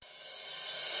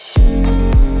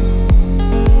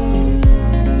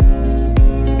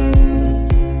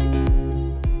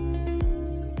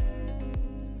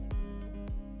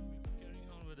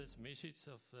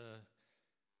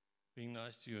being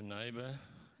nice to your neighbor,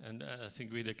 and I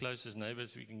think we're the closest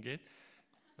neighbors we can get.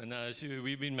 And so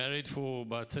we've been married for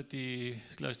about 30,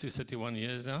 close to 31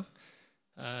 years now,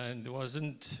 and it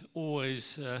wasn't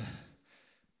always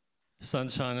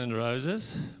sunshine and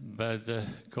roses, but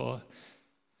God.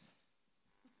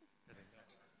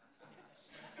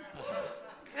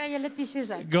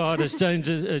 God has changed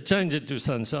it to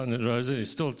sunshine and roses. He's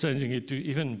still changing it to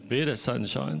even better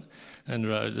sunshine and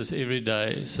roses every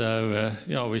day. So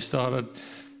we started.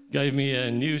 Gave me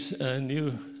a new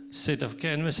set of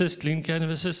canvases, clean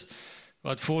canvases,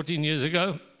 about 14 years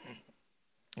ago,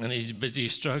 and he's busy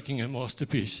stroking a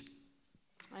masterpiece.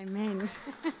 Amen.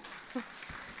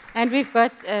 And we've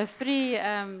got 3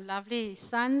 lovely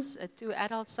sons, 2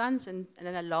 adult sons, and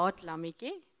a laat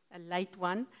lammetjie, a late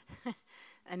one.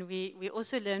 And we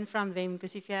also learn from them,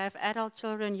 because if you have adult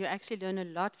children, you actually learn a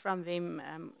lot from them,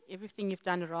 everything you've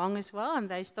done wrong as well. And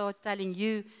they start telling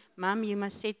you, Mom, you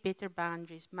must set better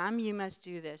boundaries. Mom, you must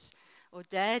do this. Or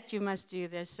Dad, you must do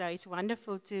this. So it's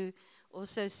wonderful to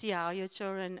also see how your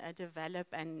children develop,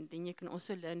 and then you can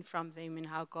also learn from them and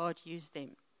how God used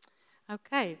them.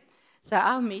 Okay, so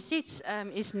our message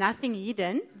is nothing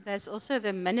hidden. That's also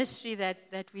the ministry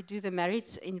that we do the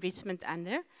marriage enrichment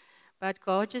under. But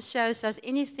God just shows us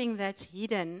anything that's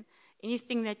hidden,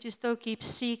 anything that you still keep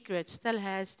secret,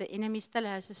 the enemy still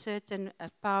has a certain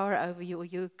power over you, or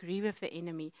you agree with the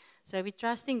enemy. So we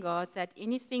trust in God that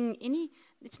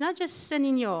it's not just sin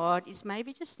in your heart, it's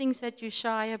maybe just things that you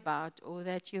shy about, or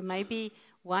that you maybe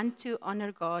want to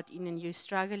honor God in and you're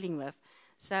struggling with.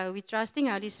 So we trust in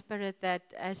Holy Spirit that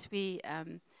as you're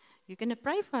going to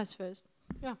pray for us first.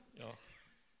 Yeah.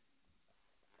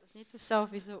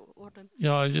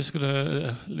 Yeah, I'm just going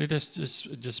to let us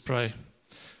just pray.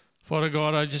 Father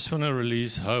God, I just want to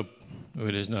release hope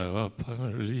where there's no hope. I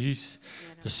want to release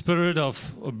the spirit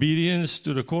of obedience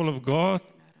to the call of God.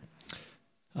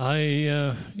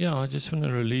 I just want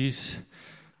to release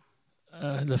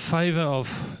the favor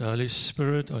of the Holy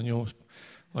Spirit on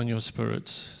your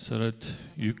spirits, so that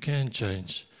you can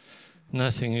change.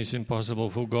 Nothing is impossible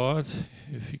for God.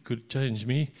 If He could change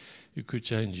me, He could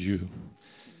change you.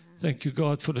 Thank you,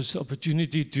 God, for this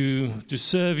opportunity to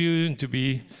serve you and to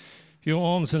be your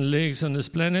arms and legs on this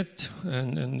planet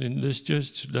and in this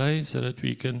church today, so that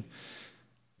we can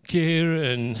care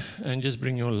and just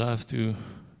bring your love to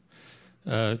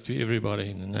everybody.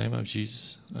 In the name of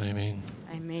Jesus, amen.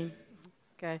 Amen.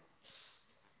 Okay.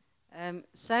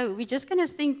 So we're just going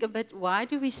to think a bit, why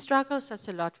do we struggle such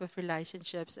a lot with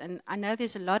relationships? And I know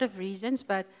there's a lot of reasons,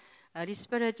 but Holy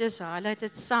Spirit just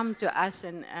highlighted some to us,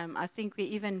 and I think we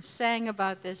even sang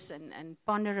about this and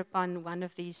ponder upon one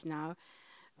of these now.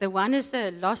 The one is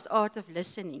the lost art of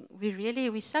listening.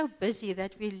 We're so busy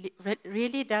that we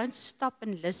really don't stop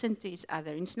and listen to each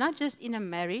other. It's not just in a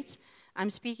marriage. I'm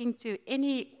speaking to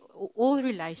all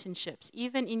relationships,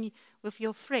 even with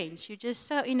your friends. You're just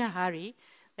so in a hurry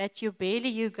that you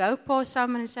go past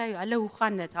someone and say, hello, hoe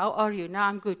gaan dit? How are you? No,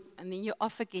 I'm good. And then you're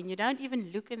off again. You don't even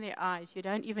look in their eyes. You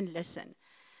don't even listen.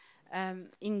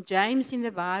 In James in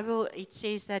the Bible, it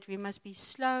says that we must be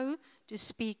slow to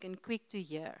speak and quick to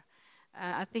hear.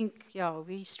 I think,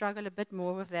 we struggle a bit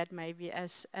more with that maybe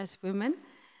as women.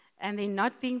 And then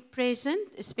not being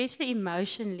present, especially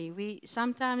emotionally. We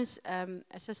sometimes,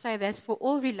 as I say, that's for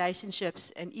all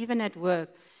relationships and even at work.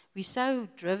 We're so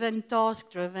driven,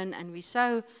 task-driven, and we're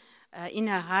so in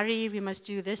a hurry. We must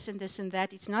do this and this and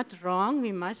that. It's not wrong.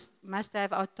 We must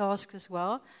have our tasks as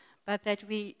well, but that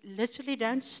we literally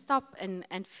don't stop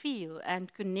and feel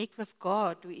and connect with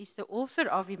God, who is the author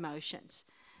of emotions.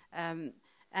 And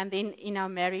then in our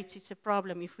marriage, it's a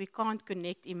problem if we can't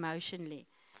connect emotionally.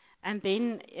 And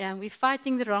then we're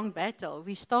fighting the wrong battle.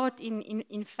 We start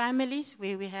in families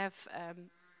where we have...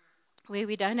 where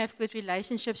we don't have good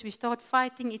relationships, we start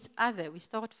fighting each other. We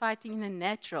start fighting in the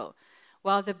natural,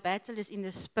 while the battle is in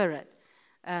the spirit.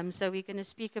 So we're going to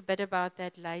speak a bit about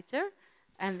that later.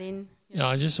 And then...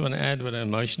 I just want to add with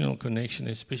emotional connection,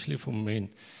 especially for men.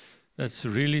 That's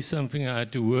really something I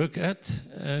had to work at,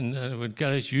 and I would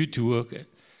encourage you to work at,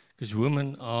 because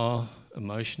women are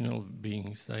emotional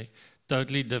beings. They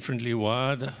totally differently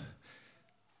wired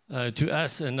to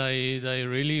us, and they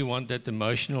really want that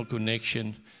emotional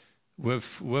connection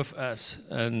with us,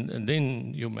 and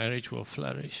then your marriage will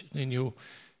flourish. Then your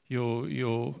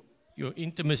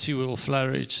intimacy will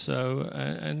flourish. So,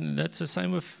 and that's the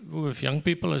same with young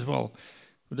people as well.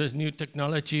 With this new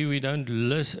technology, we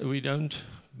don't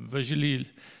visually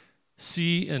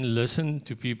see and listen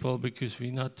to people because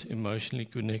we're not emotionally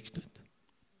connected.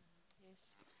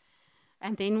 Yes.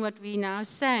 And then what we now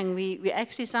sang, we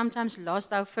actually sometimes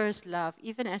lost our first love,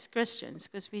 even as Christians,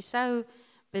 because we're so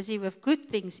busy with good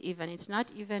things even. It's not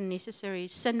even necessarily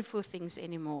sinful things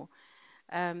anymore.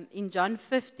 In John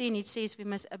 15, it says we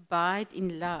must abide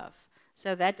in love.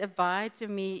 So that abide to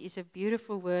me is a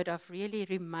beautiful word of really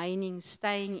remaining,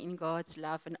 staying in God's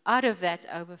love. And out of that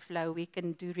overflow, we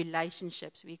can do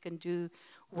relationships, we can do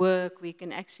work, we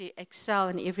can actually excel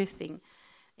in everything.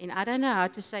 And I don't know how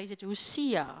to say it.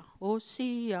 Hosea.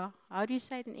 How do you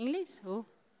say it in English?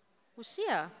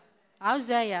 Hosea.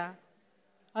 Hosea.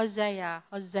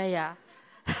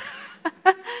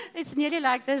 It's nearly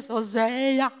like this,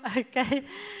 Hosea. Okay.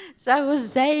 So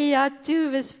Hosea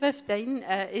 2 verse 15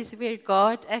 is where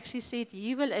God actually said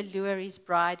he will allure his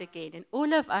bride again. And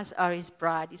all of us are his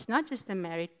bride. It's not just the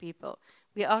married people.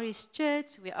 We are his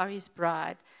church. We are his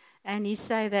bride. And he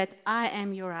said that I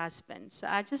am your husband. So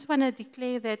I just want to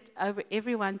declare that over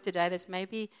everyone today that's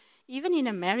maybe even in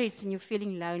a marriage and you're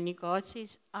feeling lonely, God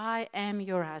says, I am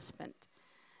your husband.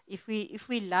 If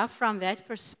we love from that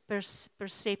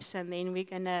perception, then we're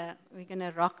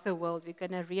gonna rock the world. We're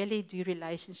gonna really do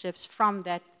relationships from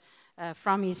that,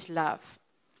 from His love.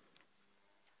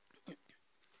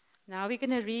 Now we're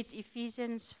gonna read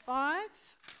Ephesians 5.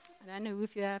 I don't know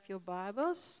if you have your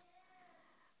Bibles.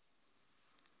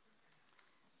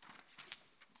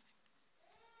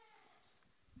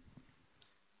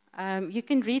 You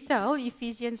can read the whole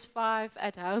Ephesians 5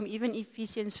 at home. Even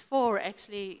Ephesians 4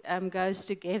 actually goes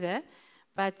together.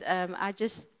 But I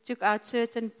just took out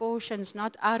certain portions,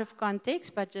 not out of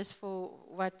context, but just for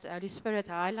what Holy Spirit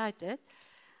highlighted.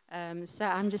 So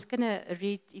I'm just going to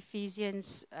read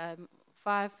Ephesians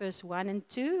 5, verse 1 and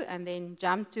 2, and then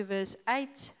jump to verse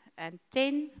 8 and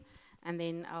 10, and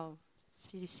then I'll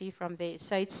see from there.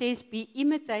 So it says, be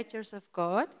imitators of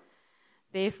God.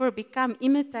 Therefore, become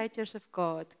imitators of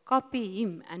God, copy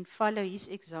Him, and follow His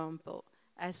example.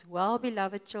 As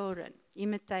well-beloved children,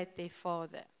 imitate their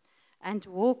Father, and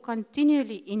walk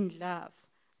continually in love.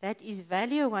 That is,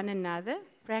 value one another,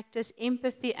 practice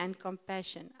empathy and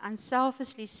compassion,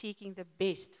 unselfishly seeking the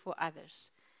best for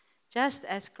others. Just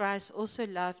as Christ also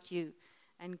loved you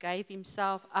and gave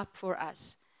Himself up for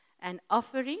us, an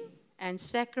offering and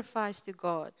sacrifice to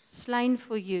God, slain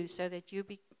for you, so that you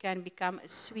can become a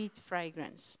sweet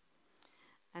fragrance.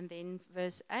 And then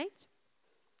verse 8.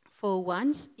 For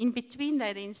once, in between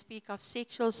they then speak of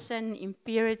sexual sin,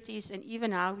 impurities, and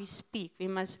even how we speak.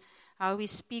 How we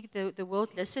speak, the world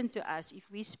listen to us. If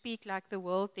we speak like the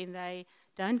world, then they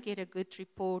don't get a good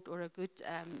report or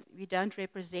we don't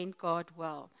represent God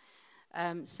well.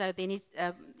 So then it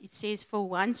says, for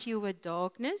once you were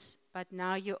darkness, but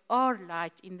now you are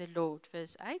light in the Lord.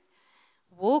 Verse 8.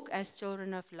 Walk as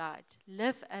children of light.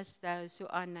 Live as those who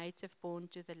are native born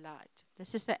to the light.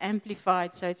 This is the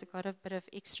Amplified, so it's got a bit of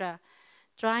extra.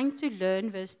 Trying to learn,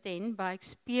 verse 10, by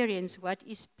experience what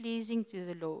is pleasing to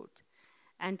the Lord.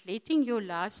 And letting your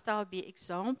lifestyle be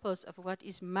examples of what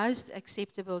is most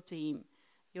acceptable to Him.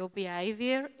 Your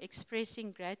behavior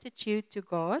expressing gratitude to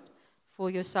God for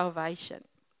your salvation.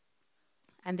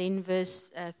 And then verse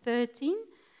 13.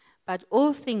 But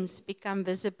all things become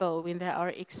visible when they are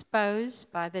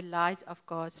exposed by the light of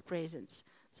God's presence.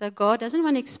 So God doesn't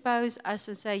want to expose us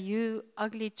and say, you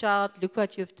ugly child, look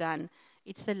what you've done.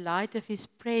 It's the light of His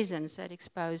presence that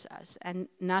exposes us. And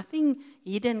nothing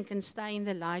hidden can stay in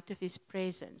the light of His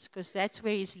presence, because that's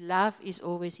where His love is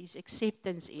always, His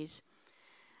acceptance is.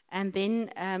 And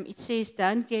then it says,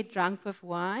 don't get drunk with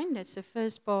wine. That's the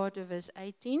first part of verse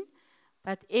 18.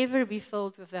 But ever be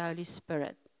filled with the Holy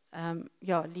Spirit.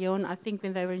 Leon, I think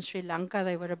when they were in Sri Lanka,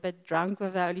 they were a bit drunk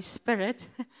with the Holy Spirit.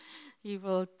 He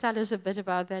will tell us a bit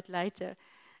about that later.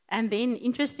 And then,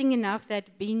 interesting enough,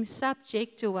 that being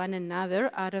subject to one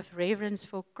another out of reverence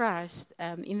for Christ,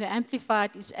 in the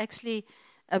Amplified is actually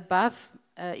above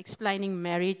explaining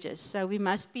marriages. So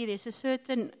there's a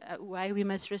certain way we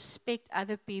must respect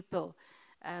other people,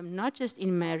 not just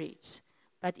in marriage,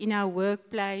 but in our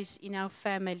workplace, in our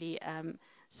family.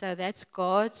 So that's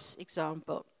God's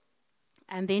example.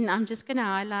 And then I'm just going to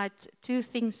highlight two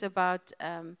things about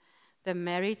the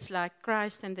marriage like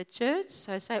Christ and the church.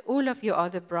 So I say all of you are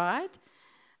the bride.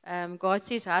 God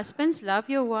says, husbands, love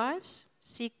your wives,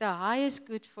 seek the highest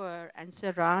good for her, and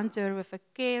surround her with a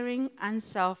caring,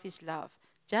 unselfish love,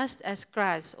 just as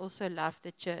Christ also loved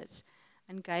the church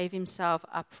and gave Himself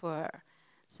up for her,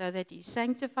 so that He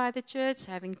sanctified the church,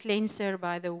 having cleansed her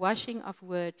by the washing of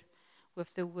word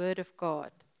with the word of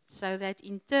God, so that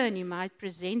in turn He might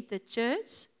present the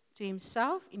church to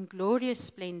Himself in glorious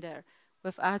splendor,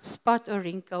 without spot or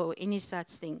wrinkle or any such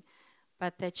thing,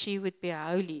 but that she would be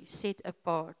holy, set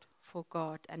apart for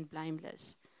God and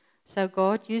blameless. So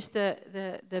God used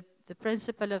the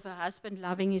principle of a husband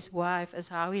loving his wife as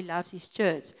how He loves His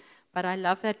church. But I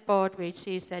love that part where it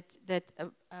says that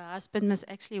a husband must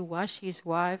actually wash his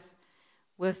wife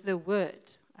with the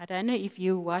word. I don't know if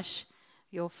you wash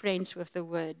your friends with the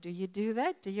word. Do you do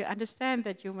that? Do you understand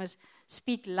that you must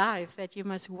speak life, that you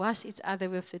must wash each other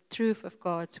with the truth of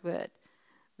God's word?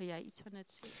 Wil jy iets van dit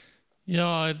sê? Yeah,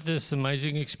 I had this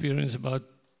amazing experience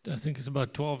I think it's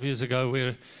about 12 years ago,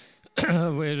 where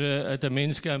at a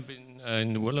men's camp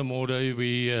in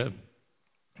Willemorde,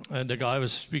 the guy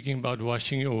was speaking about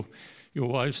washing your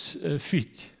wife's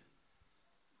feet.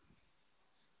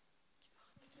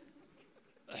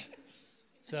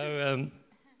 So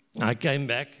I came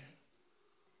back,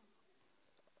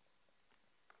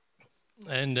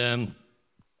 and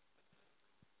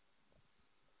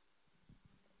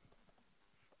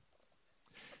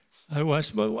I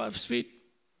washed my wife's feet.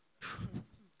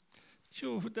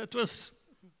 Sure, that was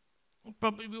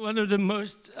probably one of the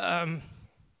most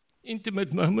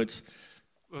intimate moments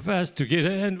of us together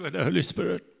and with the Holy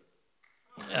Spirit.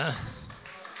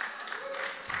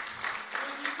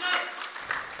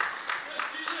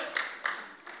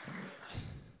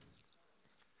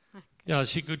 Yeah,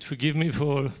 she could forgive me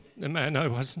for the man I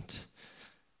wasn't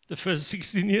the first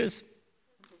 16 years.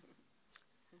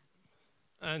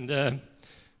 And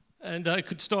I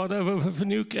could start over with a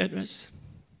new canvas.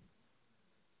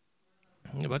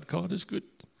 But God is good.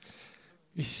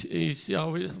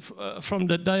 From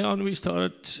that day on, we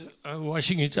started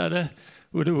washing each other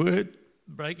with the word,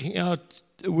 breaking out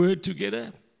the word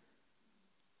together.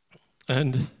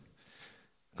 And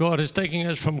God is taking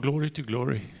us from glory to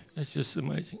glory. It's just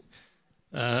amazing.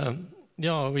 Every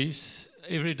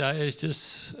day is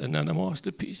just another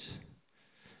masterpiece.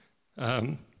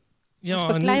 So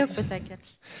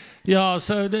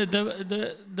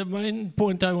the main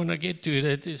point I want to get to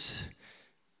that is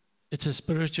it's a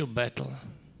spiritual battle.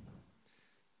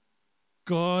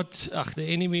 The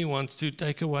enemy wants to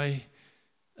take away,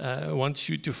 wants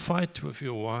you to fight with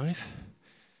your wife,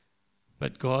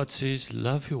 but God says,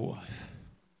 love your wife.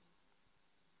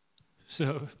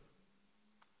 So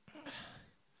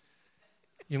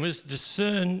you must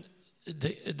discern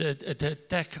the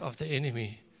attack of the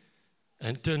enemy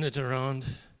and turn it around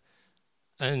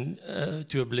and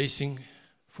to a blessing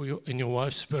in your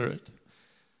wife's spirit.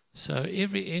 So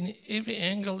every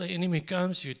angle the enemy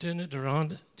comes, you turn it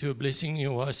around to a blessing in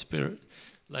your wife's spirit.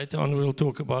 Later on, we'll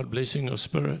talk about blessing your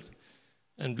spirit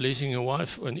and blessing your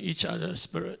wife and each other's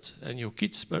spirit and your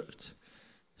kids' spirit.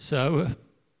 So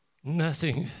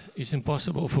nothing is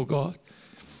impossible for God.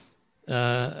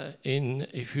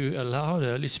 If you allow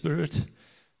the Holy Spirit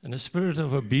and the spirit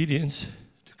of obedience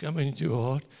to come into your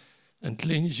heart and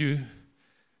cleanse you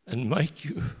and make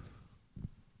you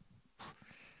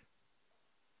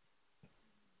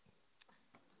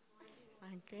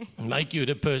make you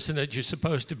the person that you're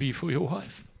supposed to be for your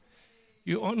wife.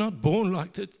 You are not born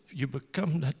like that. You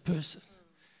become that person.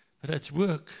 But that's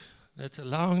work. That's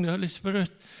allowing the Holy Spirit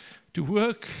to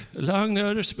work, allowing the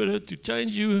Holy Spirit to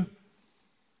change you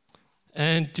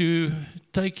and to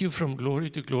take you from glory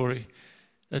to glory.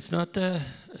 It's not the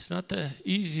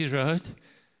easy road,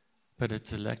 but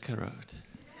it's a lekker road.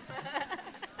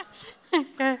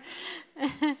 Okay.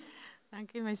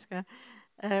 Thank you, Miska.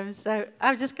 So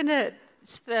I'm just going to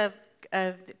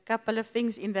a couple of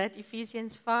things in that.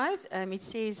 Ephesians 5, it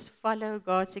says, follow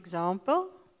God's example,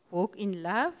 walk in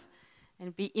love,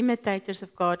 and be imitators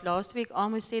of God. Last week,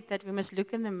 almost said that we must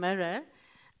look in the mirror,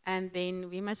 and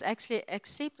then we must actually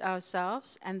accept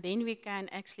ourselves, and then we can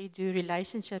actually do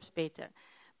relationships better.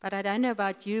 But I don't know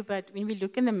about you, but when we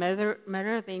look in the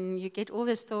mirror, then you get all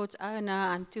these thoughts, oh no,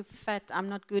 I'm too fat, I'm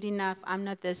not good enough, I'm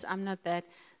not this, I'm not that.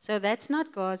 So that's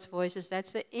not God's voices,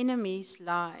 that's the enemy's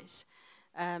lies.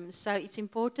 So it's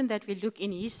important that we look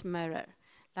in his mirror.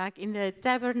 Like in the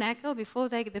tabernacle, before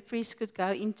the priest could go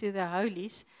into the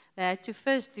holies, they had to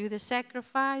first do the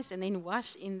sacrifice and then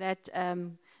wash in that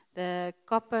the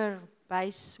copper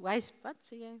wasbak.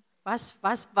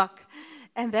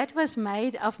 And that was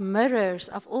made of mirrors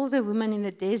of all the women in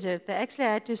the desert. They actually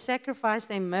had to sacrifice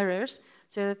their mirrors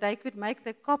so that they could make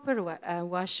the copper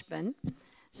washpan.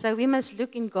 So we must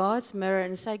look in God's mirror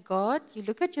and say, God, you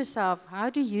look at yourself. How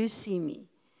do you see me?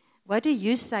 What do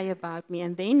you say about me?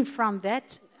 And then from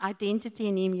that identity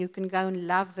in him, you can go and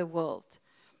love the world.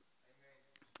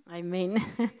 Amen.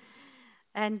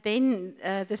 And then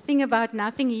the thing about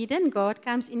nothing hidden, God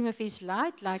comes in with his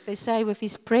light, like they say, with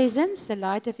his presence, the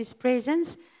light of his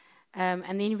presence.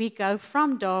 And then we go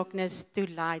from darkness to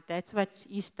light. That's what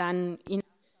he's done in.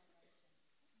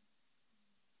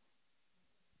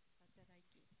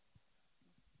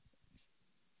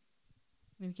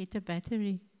 We get a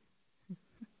battery.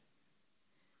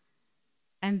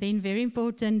 And then very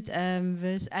important,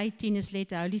 verse 18 is let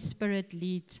the Holy Spirit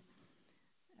lead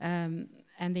and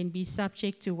then be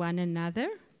subject to one another.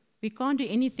 We can't do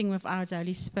anything without the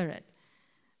Holy Spirit.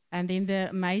 And then the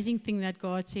amazing thing that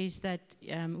God says that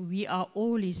we are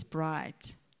all His bride.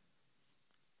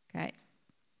 Okay.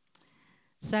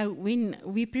 So when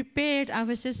we prepared, I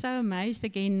was just so amazed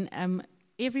again.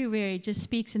 Everywhere it just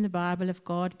speaks in the Bible of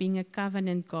God being a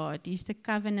covenant God. He's the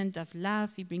covenant of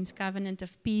love. He brings covenant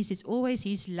of peace. It's always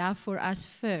His love for us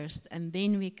first, and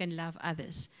then we can love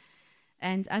others.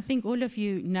 And I think all of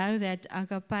you know that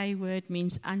agape word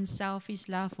means unselfish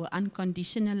love or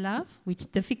unconditional love, which is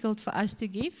difficult for us to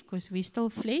give because we're still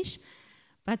flesh.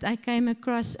 But I came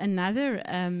across another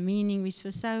meaning which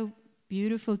was so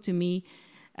beautiful to me,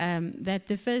 that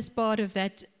the first part of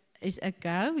that is a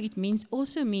go. It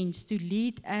also means to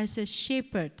lead as a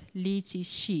shepherd leads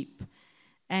his sheep.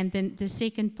 And then the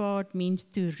second part means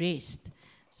to rest.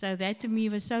 So that to me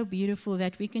was so beautiful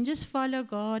that we can just follow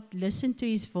God, listen to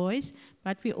His voice,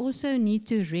 but we also need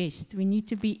to rest. We need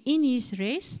to be in His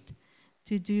rest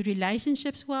to do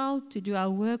relationships well, to do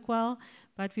our work well,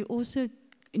 but we also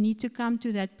need to come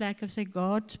to that place of say,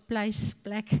 God, place,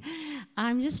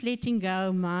 I'm just letting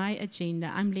go my agenda.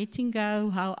 I'm letting go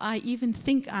how I even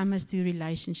think I must do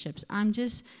relationships. I'm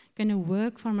just going to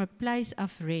work from a place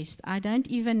of rest. I don't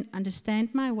even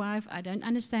understand my wife. I don't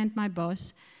understand my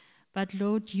boss. But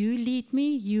Lord, you lead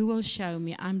me, you will show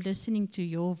me. I'm listening to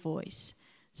your voice.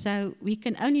 So we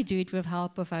can only do it with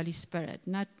help of Holy Spirit,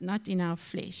 not in our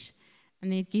flesh.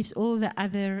 And it gives all the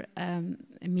other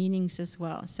meanings as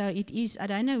well. So it is, I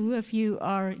don't know who of you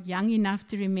are young enough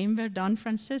to remember Don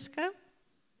Francisco?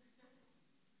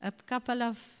 A couple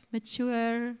of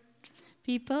mature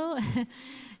people.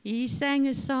 He sang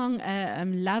a song,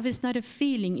 love is not a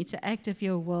feeling, it's an act of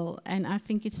your will. And I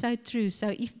think it's so true. So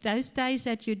if those days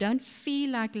that you don't feel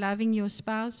like loving your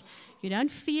spouse, you don't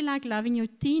feel like loving your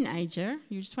teenager,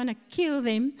 you just want to kill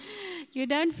them, you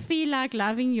don't feel like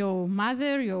loving your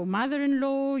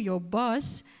mother-in-law, your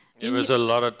boss. There was a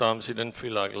lot of times he didn't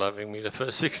feel like loving me the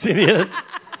first 16 years.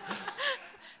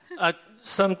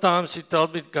 Sometimes he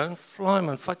told me, go and fly,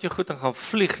 man, vat jou goed en gaan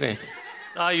vlieg net.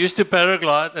 I used to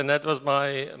paraglide, and that was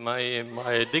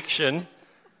my addiction.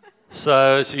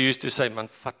 So she used to say, man,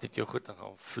 vat dit jou goed en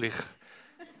gaan vlieg.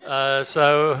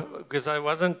 So, because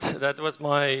that was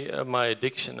my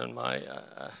addiction, and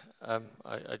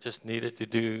I just needed to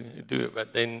do it.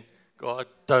 But then God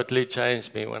totally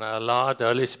changed me when I allowed the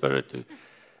Holy Spirit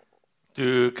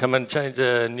to come and change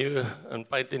and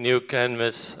paint a new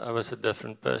canvas. I was a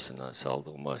different person. I sold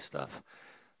all my stuff.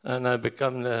 And I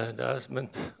become the husband.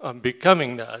 I'm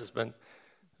becoming the husband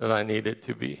that I needed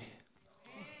to be.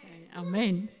 Okay,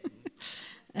 amen.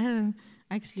 I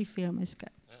actually feel my sky.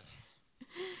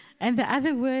 And the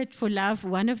other word for love,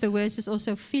 one of the words is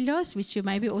also philos, which you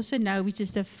maybe also know, which is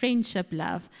the friendship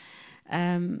love.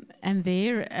 And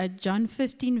there, John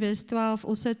 15 verse 12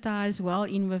 also ties well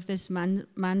in with this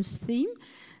month's theme.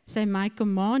 Say, my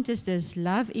command is this,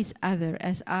 love each other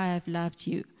as I have loved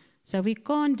you. So we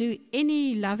can't do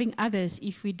any loving others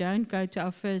if we don't go to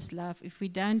our first love, if we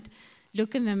don't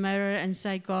look in the mirror and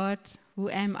say, God, who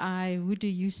am I? Who do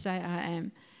you say I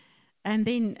am? And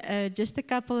then just a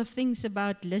couple of things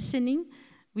about listening.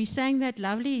 We sang that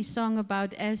lovely song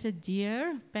about as a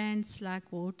deer pants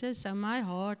like water. So my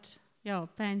heart,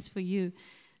 pants for you.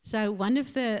 So one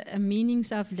of the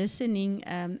meanings of listening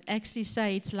actually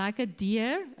say it's like a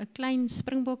deer, a klein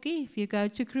springbokkie. If you go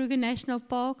to Kruger National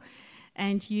Park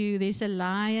and there's a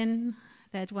lion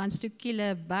that wants to kill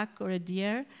a buck or a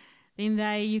deer, then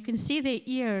you can see their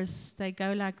ears. They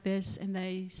go like this and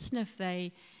they sniff.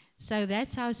 So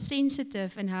that's how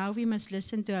sensitive and how we must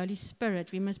listen to Holy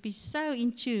Spirit. We must be so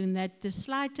in tune that the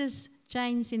slightest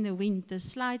change in the wind, the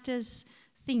slightest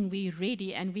thing, we're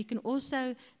ready. And we can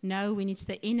also know when it's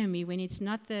the enemy, when it's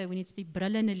the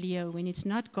brullende leeu, when it's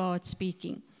not God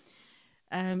speaking.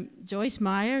 Joyce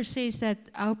Meyer says that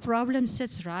our problem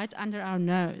sits right under our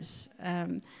nose.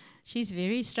 She's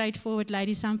very straightforward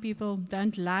lady. Some people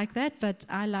don't like that, but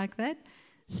I like that.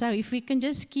 So if we can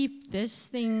just keep this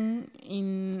thing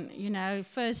in,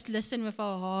 first listen with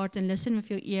our heart and listen with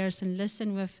your ears and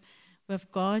listen with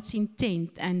God's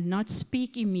intent and not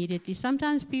speak immediately.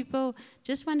 Sometimes people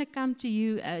just want to come to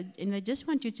you and they just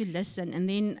want you to listen. And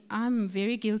then I'm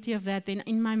very guilty of that. Then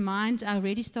in my mind, I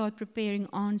already start preparing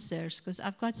answers because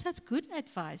I've got such good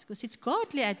advice, because it's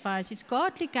godly advice, it's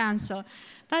godly counsel.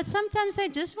 But sometimes they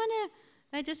just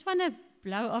want to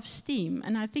blow off steam.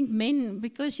 And I think men,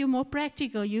 because you're more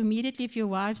practical, you immediately, if your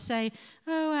wife say,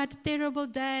 oh, I had a terrible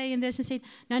day, and this, and say,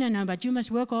 no, but you must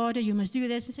work harder, you must do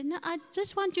this, and say, no, I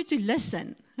just want you to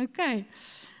listen, okay?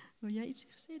 Wil jy iets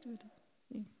gesê word?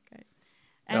 Nee, okay.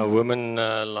 Now, women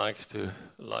like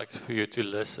for you to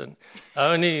listen.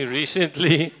 I only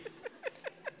recently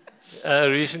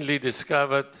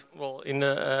discovered, well, in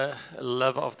a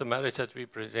love after marriage that we're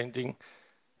presenting,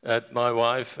 that my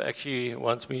wife actually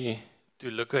wants me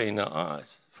to look her in the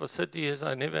eyes. For 30 years,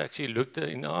 I never actually looked her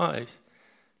in the eyes.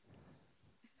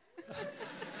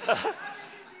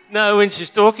 No, when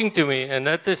she's talking to me, and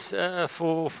that is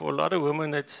for a lot of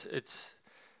women,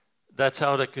 that's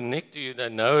how they connect to you. They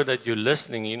know that you're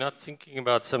listening. You're not thinking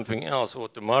about something else or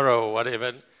tomorrow or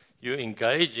whatever. You're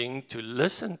engaging to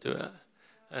listen to her.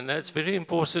 And that's very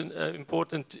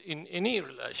important in any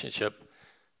relationship,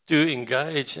 to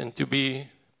engage and to be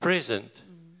present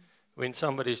when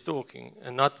somebody's talking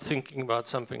and not thinking about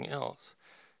something else.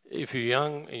 If you're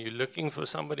young and you're looking for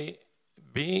somebody,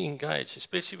 be engaged,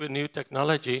 especially with new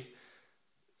technology.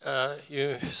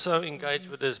 You're so engaged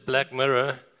with this black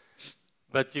mirror,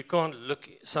 but you can't look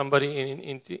somebody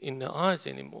in the eyes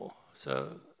anymore.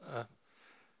 So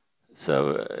it's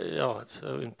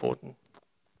so important.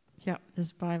 Yeah,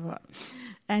 that's Bible.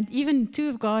 And even two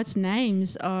of God's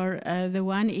names are, the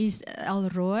one is El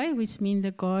Roi, which means the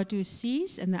God who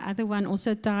sees, and the other one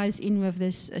also ties in with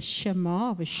this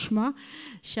Shema, or Shema.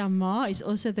 Shema is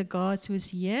also the God who's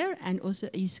here, and also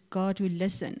is God who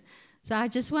listens. So I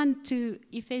just want to,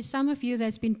 if there's some of you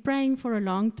that's been praying for a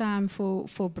long time for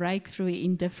breakthrough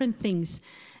in different things,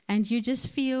 and you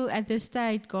just feel at this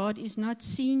stage God is not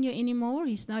seeing you anymore,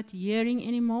 He's not hearing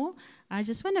anymore, I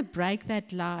just want to break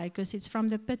that lie, because it's from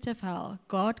the pit of hell.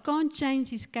 God can't change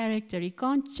His character. He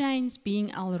can't change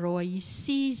being El Roi. He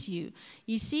sees you.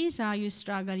 He sees how you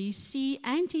struggle. He sees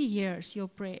and He hears your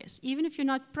prayers. Even if you're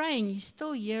not praying, He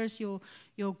still hears your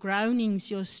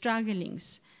groanings, your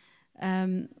strugglings.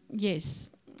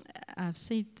 Yes, I've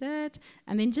said that.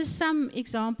 And then just some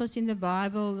examples in the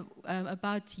Bible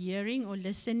about hearing or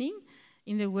listening.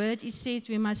 In the Word, it says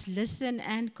we must listen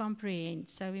and comprehend.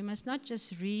 So we must not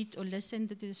just read or listen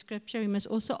to the Scripture. We must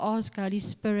also ask Holy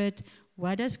Spirit,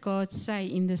 what does God say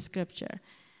in the Scripture?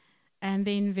 And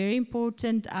then very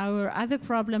important, our other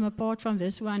problem apart from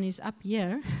this one is up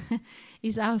here,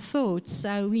 is our thoughts.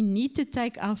 So we need to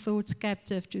take our thoughts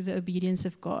captive to the obedience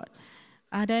of God.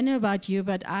 I don't know about you,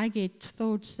 but I get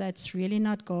thoughts that's really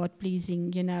not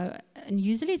God-pleasing, and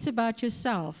usually it's about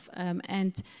yourself,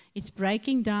 and it's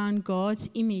breaking down God's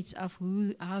image of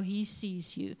how He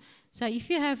sees you. So if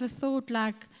you have a thought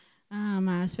like,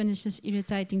 my husband is just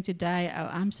irritating today,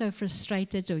 I'm so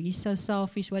frustrated, or he's so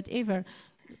selfish, whatever,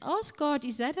 ask God,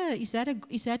 is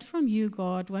that from you,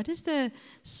 God? What is the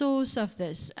source of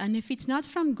this? And if it's not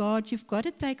from God, you've got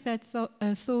to take that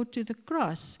thought to the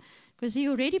cross. Because He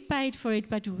already paid for it,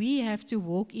 but we have to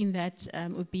walk in that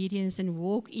obedience and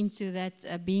walk into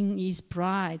that being His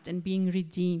bride and being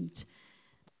redeemed.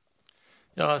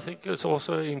 Yeah, I think it's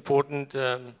also important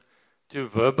to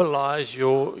verbalize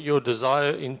your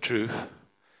desire in truth.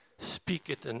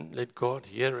 Speak it and let God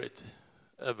hear it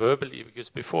verbally. Because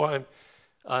before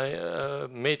I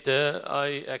met her,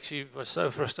 I actually was so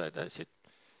frustrated. I said,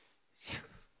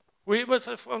 where must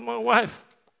I find my wife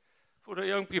for the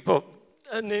young people?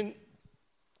 And then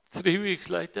 3 weeks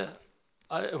later,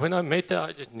 when I met her,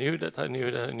 I just knew that I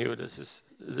knew this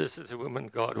is a woman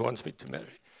God wants me to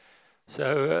marry.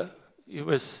 So you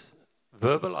must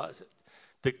verbalize it,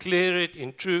 declare it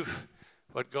in truth,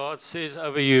 what God says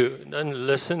over you, and then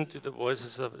listen to the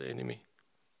voices of the enemy.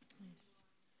 Yes.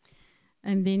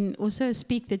 And then also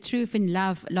speak the truth in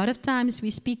love. A lot of times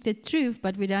we speak the truth,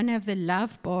 but we don't have the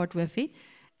love part with it,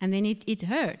 and then it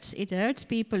hurts. It hurts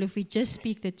people if we just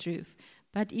speak the truth.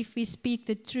 But if we speak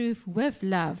the truth with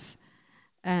love,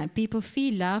 people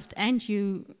feel loved, and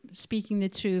you speaking the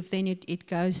truth, then it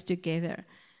goes together.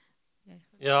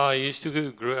 Yeah, I used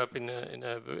to grow up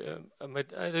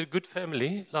I had a good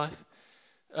family life,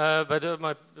 but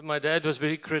my dad was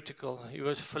very critical. He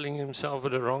was filling himself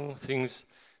with the wrong things.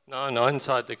 Now, in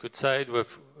hindsight, they could say it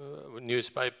with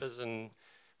newspapers and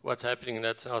what's happening.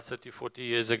 That's now 30, 40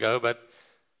 years ago. But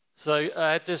so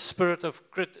I had this spirit of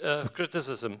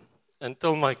criticism.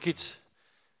 Until my kids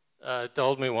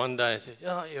told me one day, I said,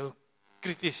 yeah, you're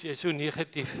critical, you're so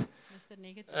negative.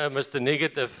 Mr.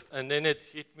 Negative. And then it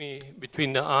hit me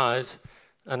between the eyes,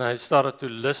 and I started to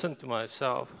listen to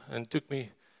myself. And it took me,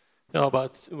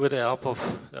 with the help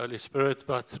of the Holy Spirit,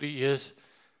 about 3 years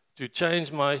to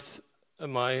change my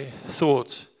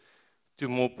thoughts to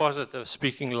more positive,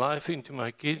 speaking life into my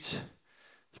kids,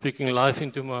 speaking life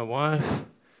into my wife.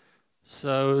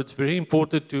 So it's very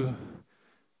important to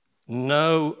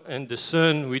know and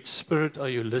discern which spirit are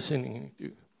you listening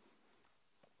to.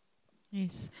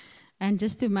 Yes. And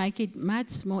just to make it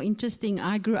much more interesting,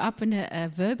 I grew up in a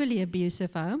verbally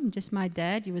abusive home. Just my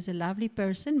dad, he was a lovely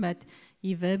person, but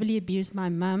he verbally abused my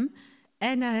mum.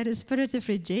 And I had a spirit of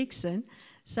rejection.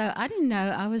 So I didn't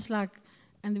know. I was like,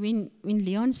 and when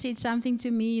Leon said something to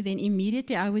me, then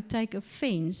immediately I would take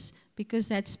offense because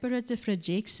that spirit of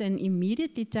rejection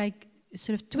immediately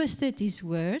sort of twisted his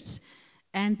words.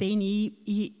 And then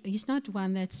he's not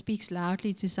one that speaks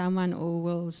loudly to someone or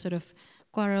will sort of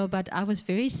quarrel, but I was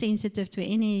very sensitive to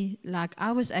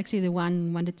I was actually the one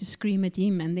who wanted to scream at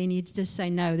him, and then he'd just say,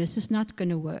 no, this is not going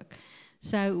to work.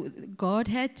 So God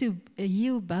had to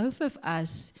heal both of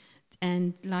us,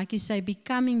 and like you say,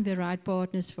 becoming the right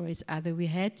partners for each other. We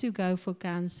had to go for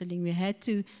counseling. We had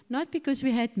to, not because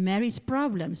we had marriage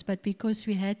problems, but because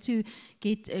we had to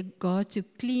get God to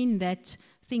clean that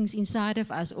things inside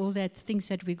of us, all that things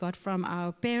that we got from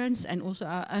our parents and also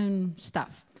our own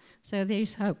stuff. So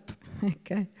there's hope.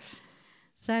 Okay.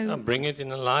 So bring it in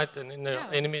the light, and the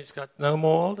enemy's got no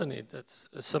more hold on it. It's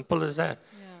as simple as that.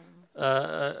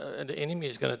 Yeah. And the enemy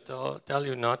is going to tell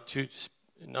you not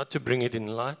to bring it in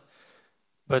the light,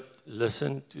 but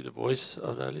listen to the voice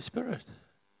of the Holy Spirit.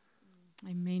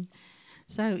 Amen.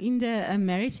 So in the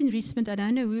marriage enrichment, I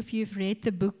don't know if you've read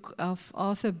the book of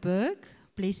Arthur Burke,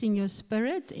 Blessing Your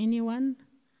Spirit. Anyone?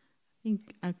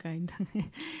 Okay.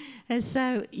 And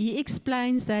so he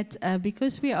explains that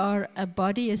because we are a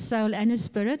body, a soul, and a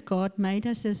spirit, God made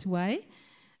us this way.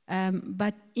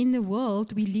 But in the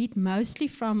world, we lead mostly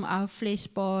from our flesh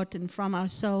part and from our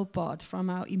soul part, from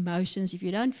our emotions. If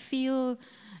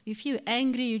you're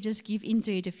angry, you just give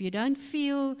into it. If you don't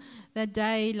feel that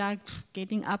day like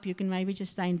getting up, you can maybe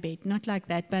just stay in bed. Not like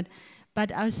that,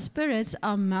 but our spirits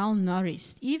are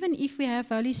malnourished, even if we have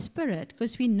Holy Spirit,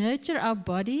 because we nurture our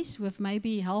bodies with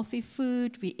maybe healthy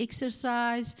food, we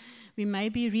exercise, we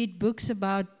maybe read books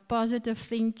about positive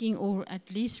thinking, or at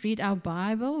least read our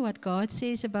Bible, what God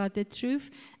says about the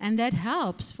truth, and that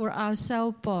helps for our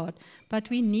soul part. But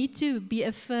we need to be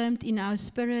affirmed in our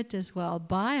spirit as well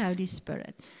by Holy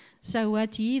Spirit. So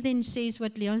what he then says,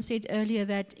 what Leon said earlier,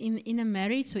 that in a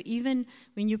marriage, so even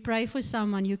when you pray for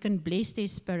someone, you can bless their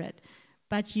spirit.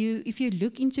 But if you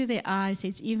look into their eyes,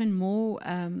 it's even more,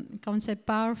 can't say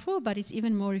powerful, but it's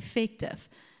even more effective.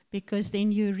 Because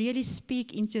then you really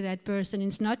speak into that person.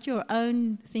 It's not your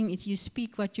own thing, it's you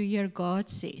speak what you hear God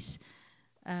says.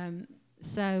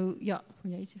 So, yeah.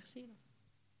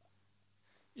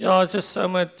 Yeah, it's just so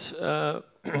much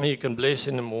you can bless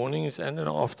in the mornings, and in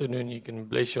the afternoon you can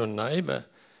bless your neighbor.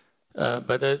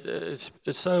 But it's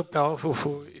so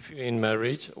powerful if you're in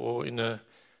marriage or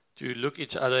to look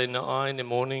each other in the eye in the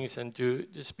mornings and to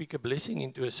just speak a blessing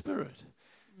into a spirit.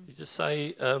 You just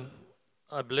say,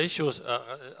 I bless yours.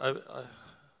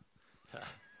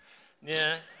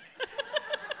 Yeah.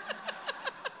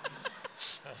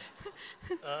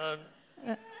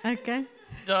 Okay.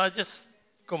 No, I just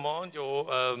command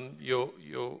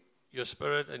your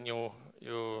spirit and your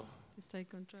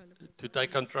to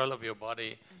take control of your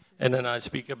body, and then I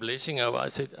speak a blessing over. I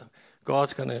said,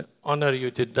 God's going to honor you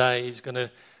today. He's going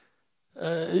to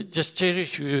just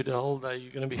cherish you the whole day.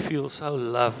 You're going to feel so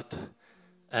loved,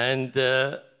 and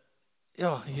you're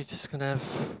just going to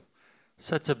have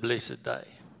such a blessed day.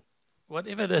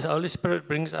 Whatever the Holy Spirit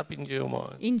brings up into your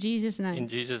mind. In Jesus' name. In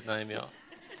Jesus' name, yeah.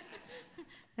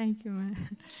 Thank you, man.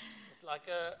 It's like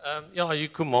you're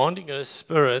commanding a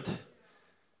spirit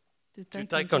to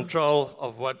take control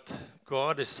of what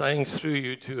God is saying through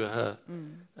you to her.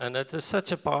 And that is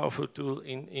such a powerful tool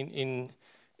in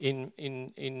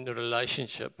the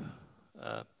relationship.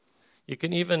 You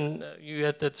can even, you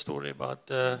had that story about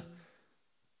a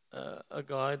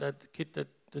guy, that kid that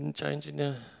didn't change in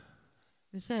a...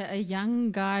 There's a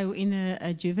young guy in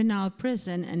a juvenile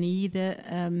prison, and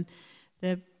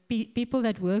the people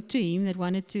that worked to him that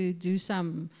wanted to do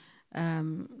some,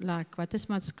 wat is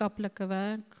maatskaplike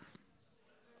werk?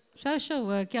 Social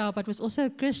work, yeah, but was also a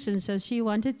Christian, so she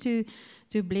wanted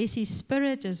to bless his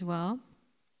spirit as well.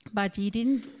 But he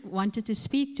didn't wanted to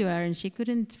speak to her, and she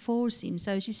couldn't force him.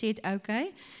 So she said,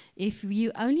 okay, if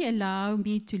you only allow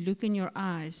me to look in your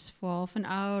eyes for half an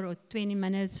hour or 20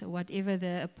 minutes or whatever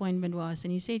the appointment was.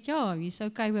 And he said, yeah, he's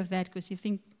okay with that because he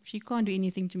thinks she can't do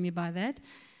anything to me by that.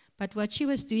 But what she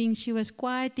was doing, she was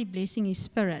quietly blessing his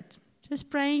spirit, just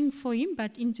praying for him,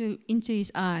 but into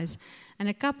his eyes. And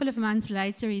a couple of months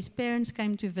later, his parents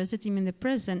came to visit him in the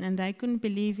prison, and they couldn't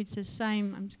believe it's the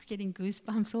same. I'm just getting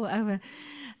goosebumps all over.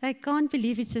 They can't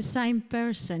believe it's the same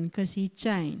person because he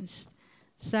changed.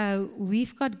 So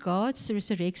we've got God's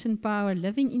resurrection power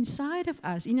living inside of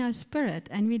us, in our spirit,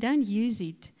 and we don't use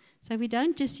it. So we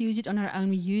don't just use it on our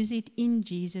own, we use it in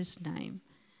Jesus' name.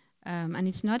 And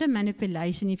it's not a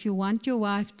manipulation. If you want your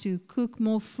wife to cook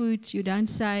more food, you don't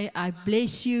say, I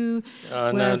bless you.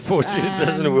 No, unfortunately, it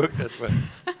doesn't work that way.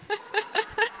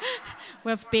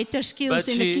 With better skills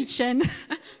But in the kitchen.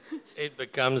 It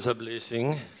becomes a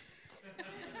blessing.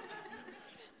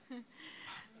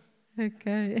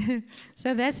 Okay.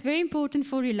 So that's very important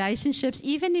for relationships.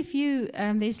 Even if you,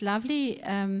 there's lovely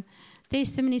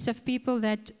testimonies of people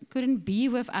that couldn't be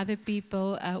with other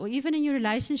people, or even in your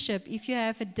relationship, if you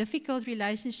have a difficult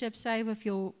relationship, say with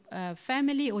your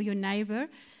family or your neighbor,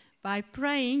 by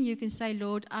praying, you can say,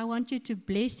 Lord, I want you to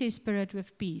bless their spirit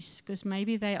with peace, because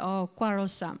maybe they are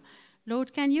quarrelsome.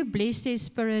 Lord, can you bless their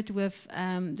spirit with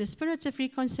the spirit of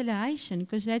reconciliation,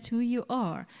 because that's who you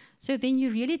are. So then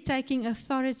you're really taking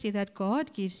authority that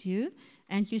God gives you,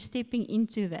 and you're stepping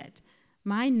into that.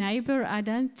 My neighbor, I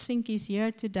don't think he's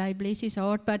here today, bless his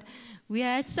heart, but we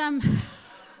had some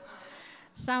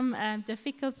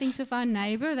difficult things with our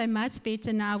neighbor. They're much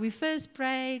better now. We first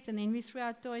prayed, and then we threw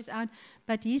our toys out,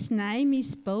 but his name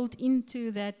is built into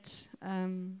that.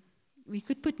 We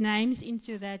could put names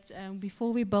into that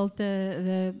before we built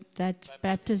that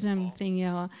baptism thing.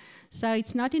 Yeah. So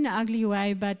it's not in an ugly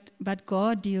way, but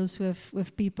God deals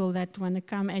with people that want to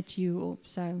come at you.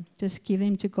 So just give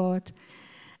them to God.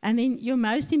 And then your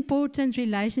most important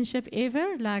relationship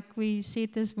ever, like we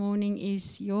said this morning,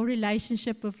 is your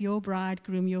relationship with your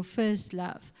bridegroom, your first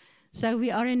love. So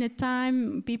we are in a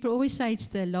time, people always say it's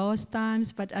the last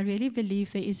times, but I really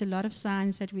believe there is a lot of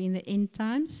signs that we're in the end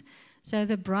times. So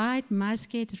the bride must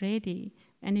get ready,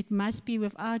 and she must be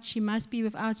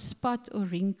without spot or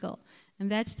wrinkle. And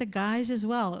that's the guys as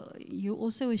well. You're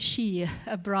also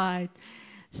a bride.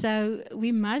 So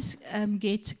we must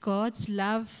get God's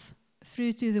love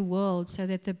through to the world so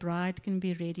that the bride can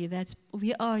be ready.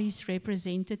 We are his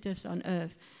representatives on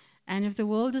earth. And if the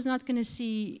world is not going to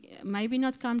see, maybe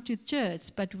not come to church,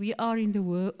 but we are in the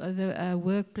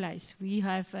workplace. We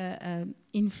have an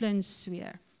influence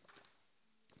sphere.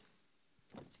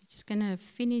 Just going to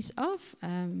finish off.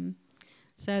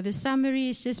 So the summary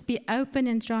is just be open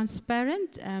and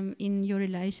transparent in your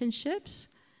relationships.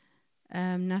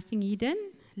 Nothing hidden.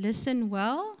 Listen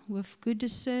well with good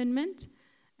discernment,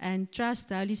 and trust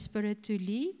the Holy Spirit to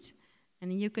lead.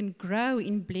 And then you can grow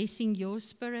in blessing your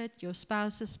spirit, your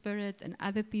spouse's spirit, and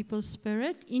other people's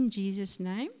spirit in Jesus'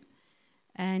 name.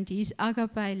 And his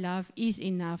agape love is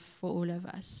enough for all of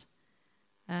us.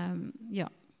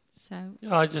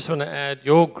 I just want to add,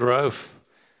 your growth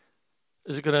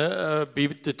is going to be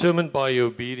determined by your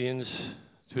obedience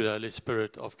to the Holy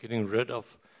Spirit, of getting rid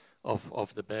of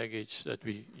the baggage that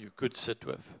you could sit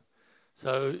with.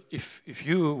 So if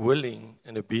you're willing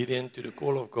and obedient to the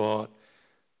call of God,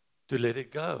 to let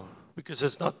it go, because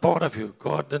it's not part of you.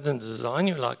 God didn't design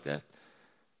you like that.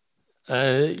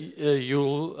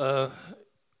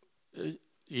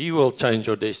 He will change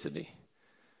your destiny.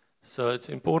 So it's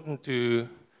important to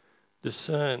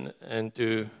discern and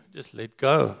to just let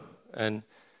go, and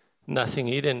nothing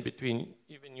hidden between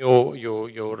even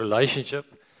your relationship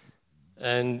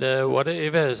and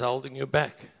whatever is holding you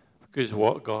back, because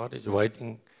what God is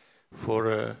waiting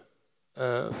for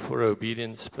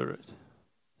obedient spirit.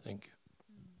 Thank you.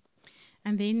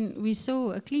 And then we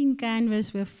saw a clean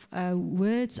canvas with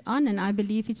words on, and I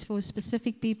believe it's for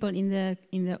specific people in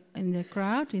the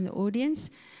crowd, in the audience.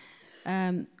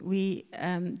 We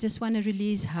just want to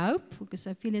release hope, because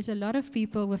I feel there's a lot of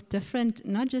people with different,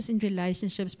 not just in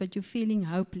relationships, but you're feeling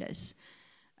hopeless.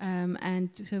 And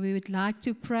so we would like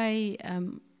to pray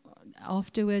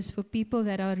afterwards for people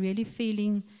that are really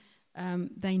feeling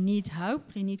they need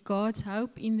hope, they need God's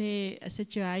hope in their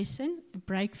situation, a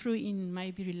breakthrough in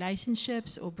maybe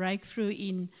relationships, or breakthrough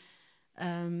in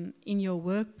your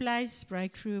workplace,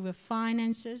 breakthrough with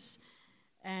finances,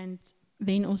 and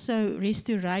then also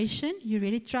restoration. You're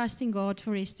really trusting God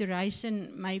for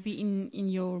restoration, maybe in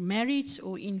your marriage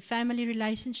or in family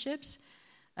relationships.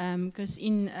 Because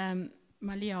in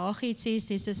Malachi it says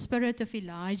there's a spirit of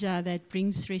Elijah that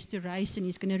brings restoration.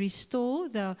 He's going to restore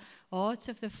the hearts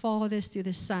of the fathers to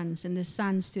the sons, and the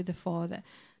sons to the father.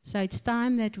 So it's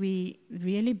time that we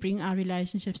really bring our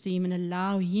relationships to him and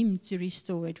allow him to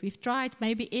restore it. We've tried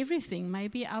maybe everything.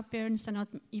 Maybe our parents are not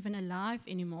even alive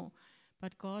anymore.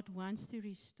 But God wants to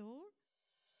restore.